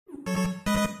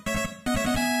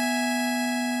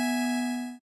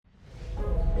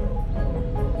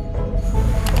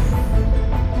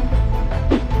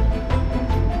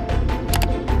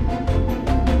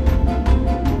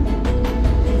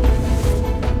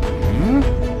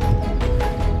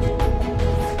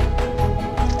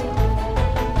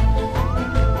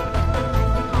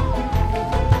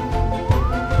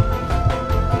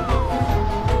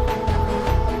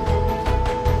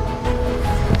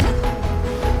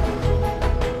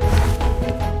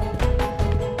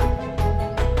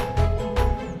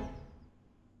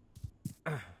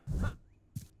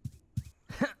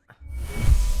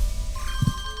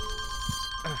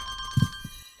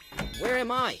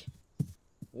am I?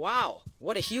 Wow,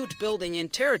 what a huge building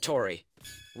and territory.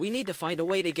 We need to find a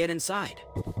way to get inside.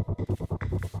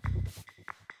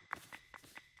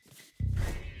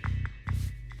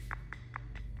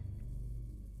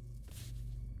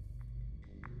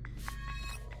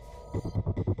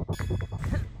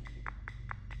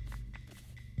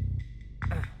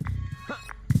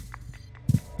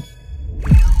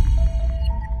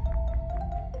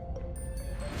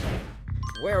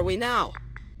 Where are we now?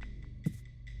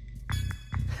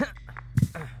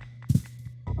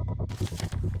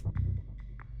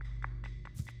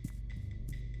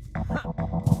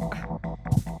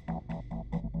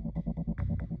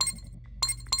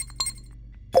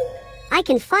 I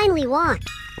can finally walk.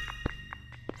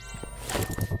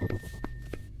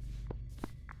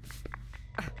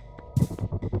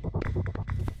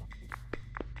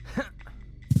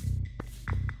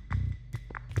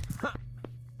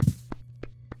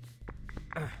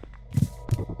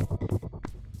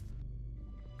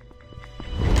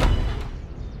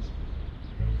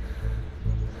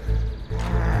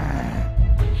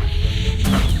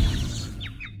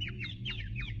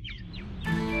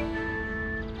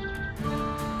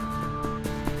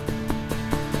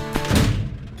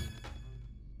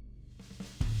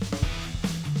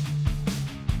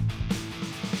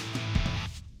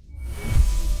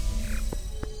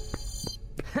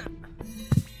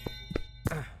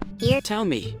 Here, Tell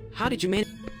me, how did you manage?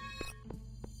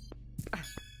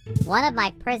 one of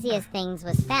my precious things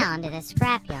was found in a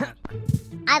scrapyard.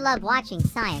 I love watching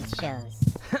science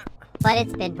shows, but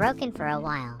it's been broken for a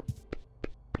while.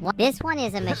 This one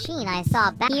is a machine I saw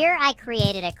back here. I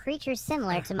created a creature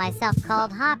similar to myself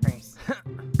called hoppers.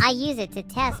 I use it to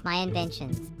test my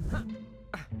inventions.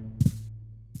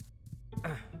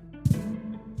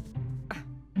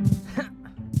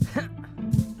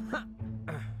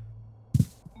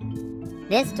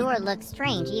 This door looks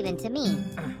strange even to me.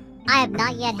 I have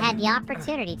not yet had the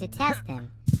opportunity to test them,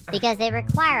 because they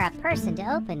require a person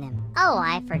to open them. Oh,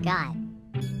 I forgot.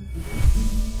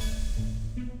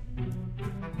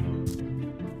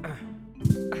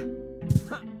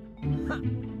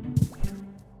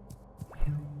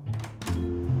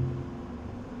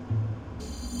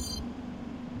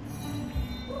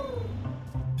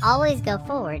 Always go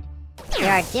forward.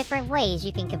 There are different ways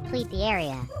you can complete the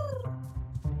area.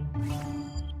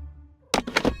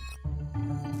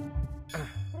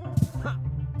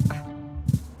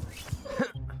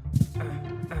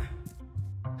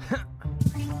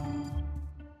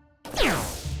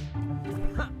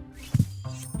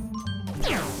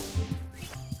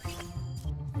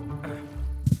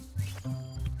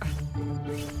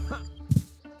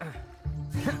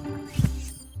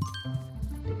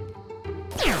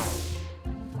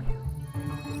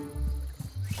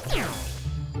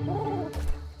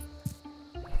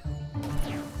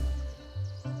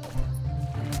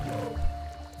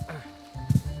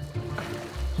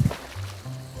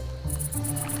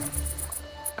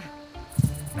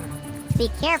 Be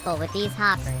careful with these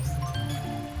hoppers.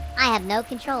 I have no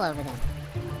control over them.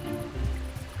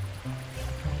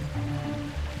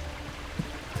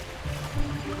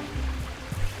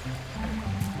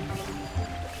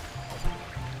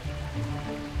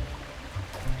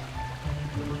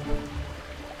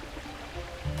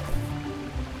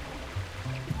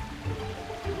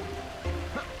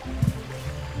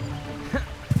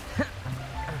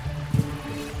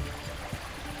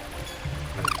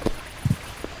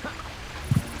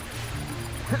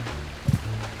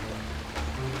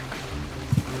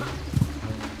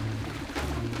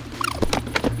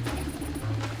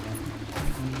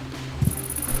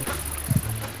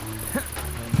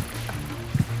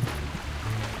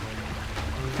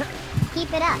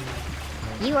 Keep it up.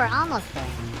 You are almost there.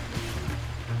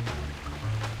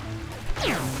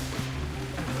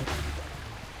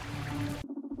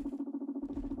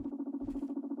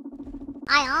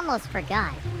 I almost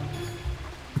forgot.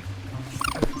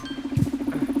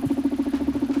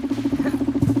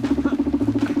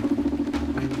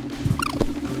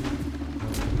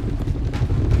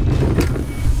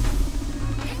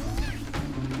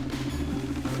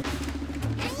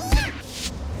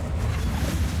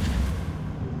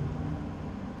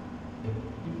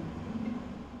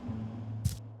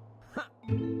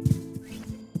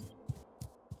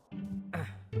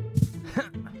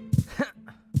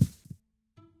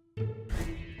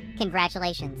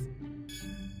 Congratulations.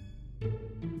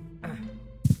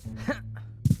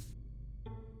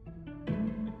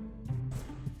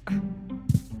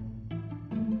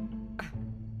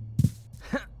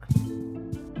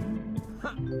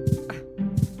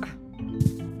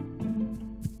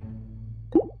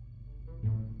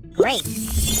 Great.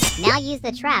 Now Now use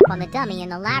the trap on the dummy in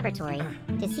the laboratory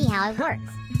to see how it works.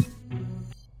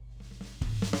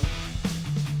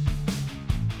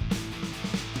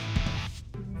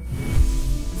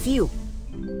 Phew.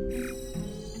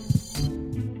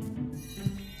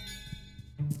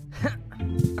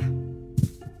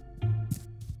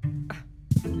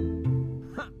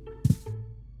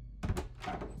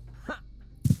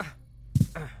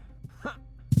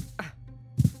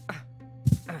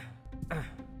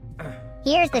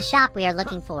 Here's the shop we are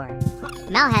looking for.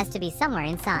 Mel has to be somewhere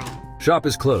inside. Shop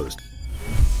is closed.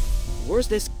 Where's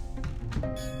this?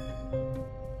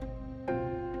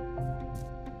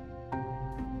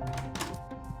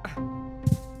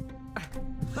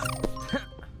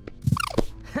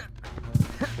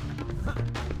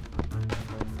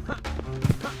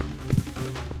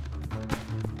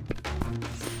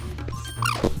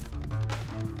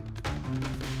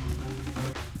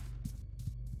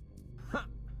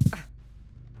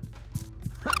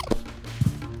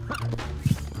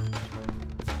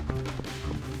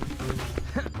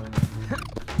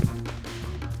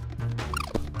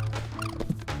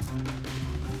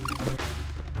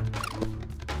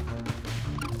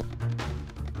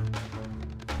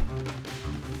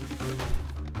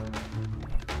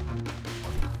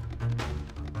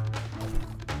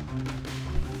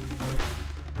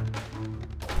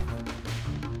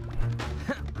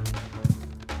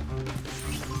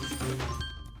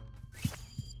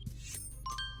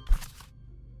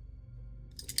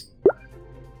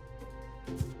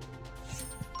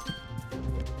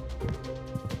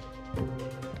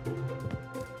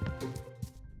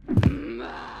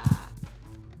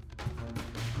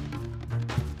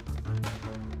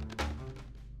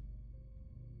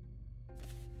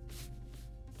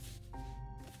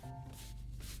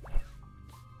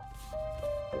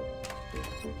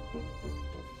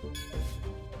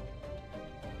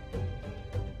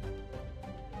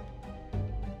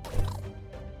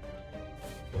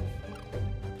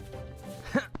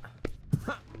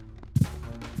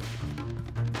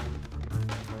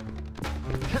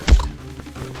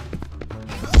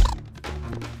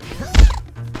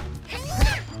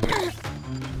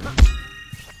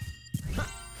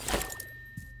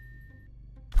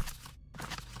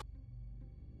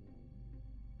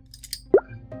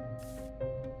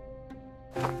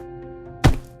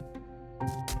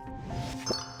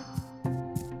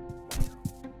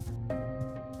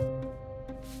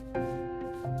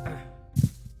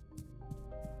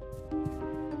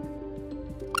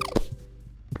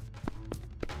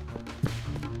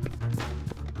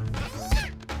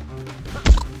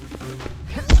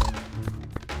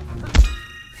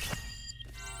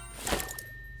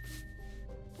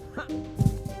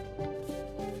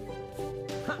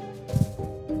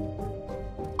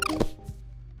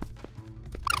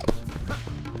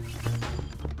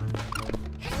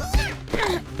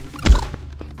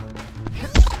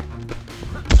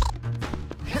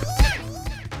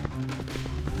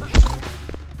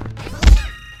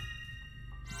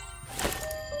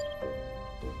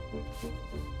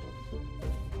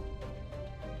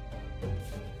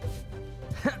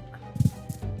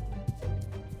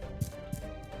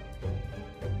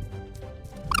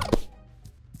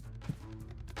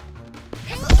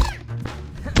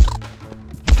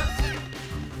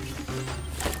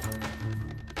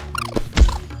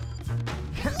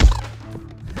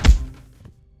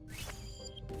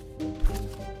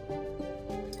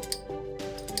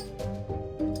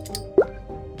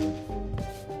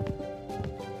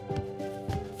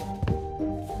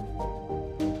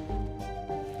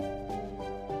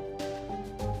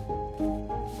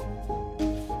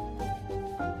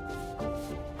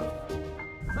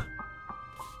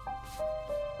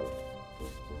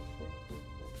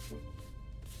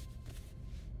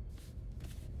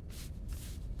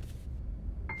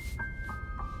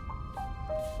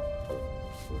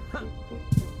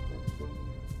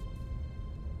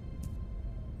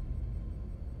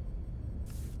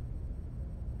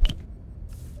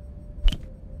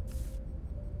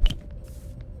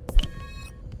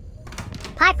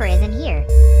 Piper isn't here,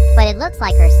 but it looks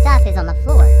like her stuff is on the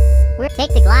floor. We'll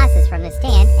take the glasses from the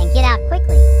stand and get out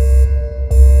quickly.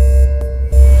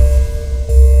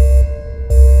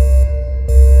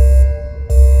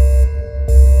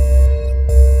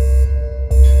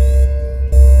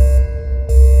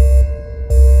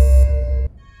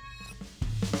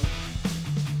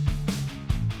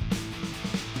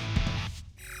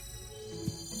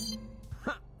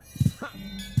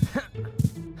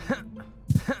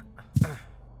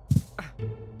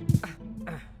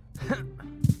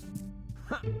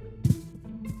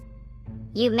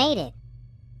 You made it.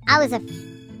 I was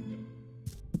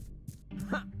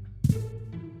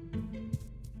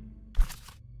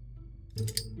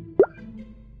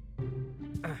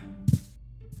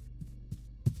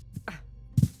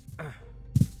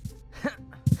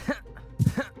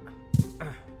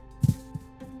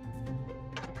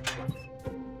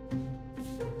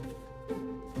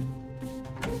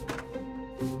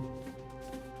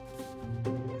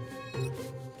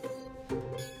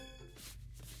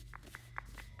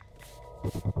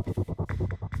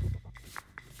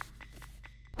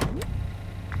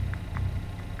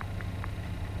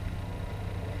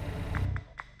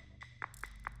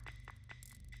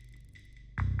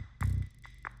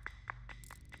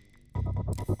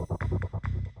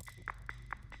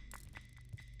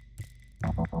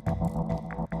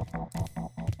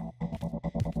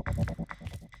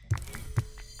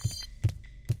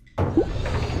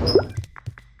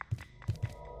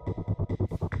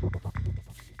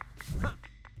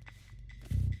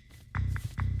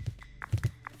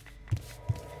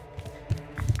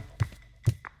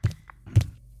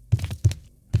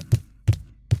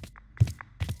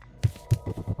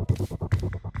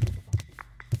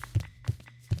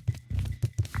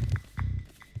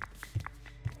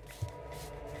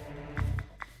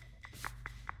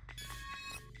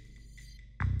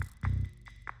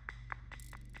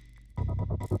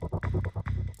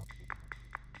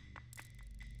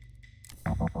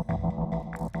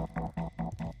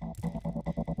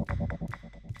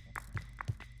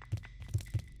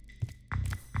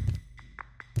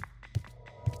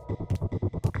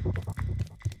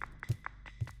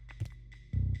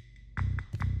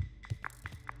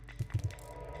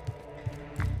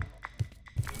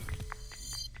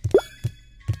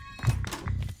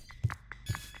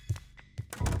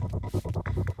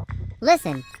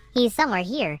Listen, he's somewhere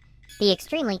here. Be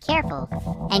extremely careful,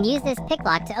 and use this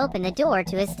picklock to open the door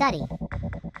to his study.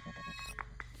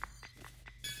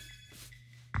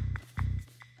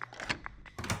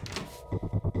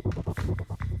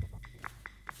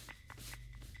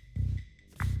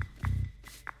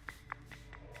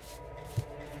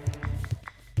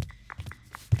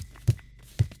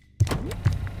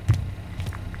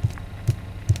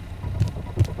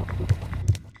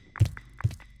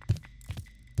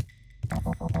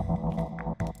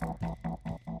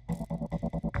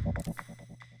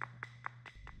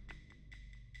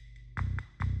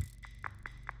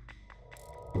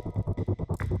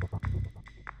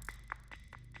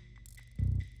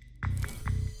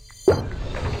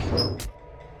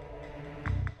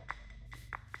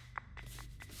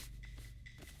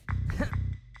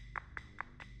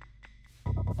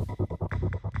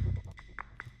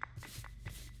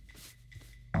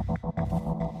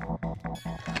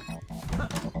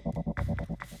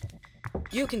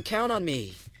 You can count on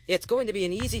me. It's going to be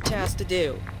an easy task to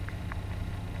do.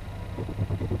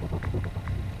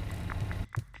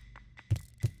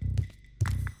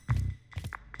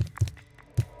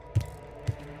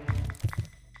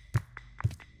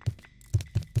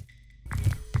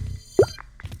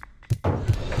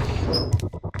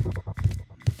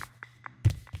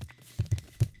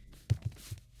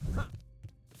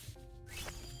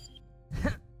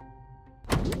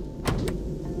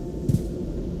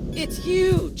 It's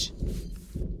huge!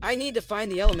 I need to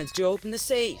find the elements to open the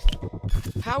safe.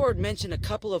 Howard mentioned a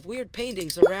couple of weird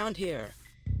paintings around here.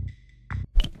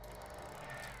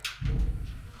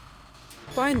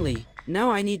 Finally, now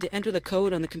I need to enter the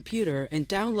code on the computer and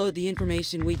download the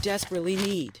information we desperately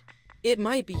need. It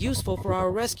might be useful for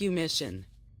our rescue mission.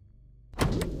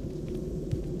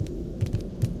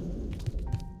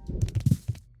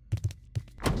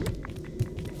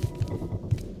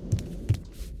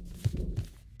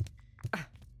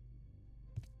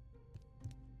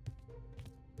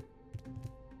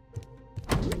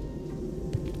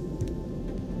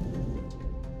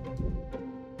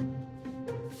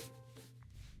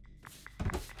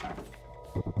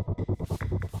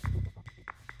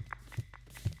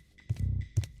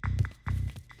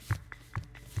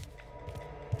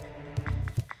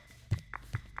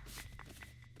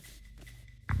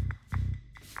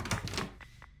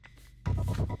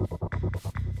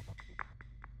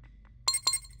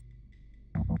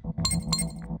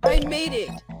 I made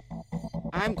it!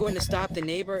 I'm going to stop the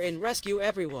neighbor and rescue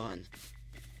everyone.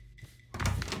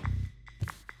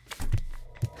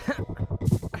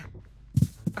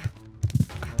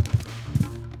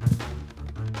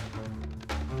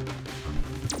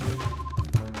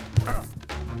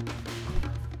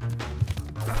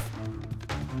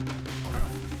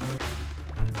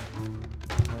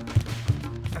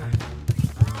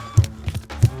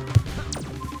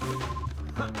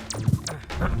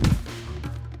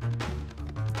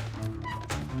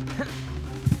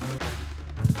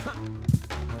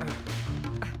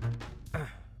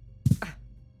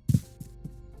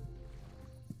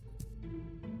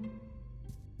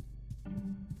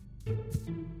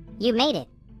 You made it.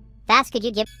 Fast, could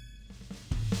you give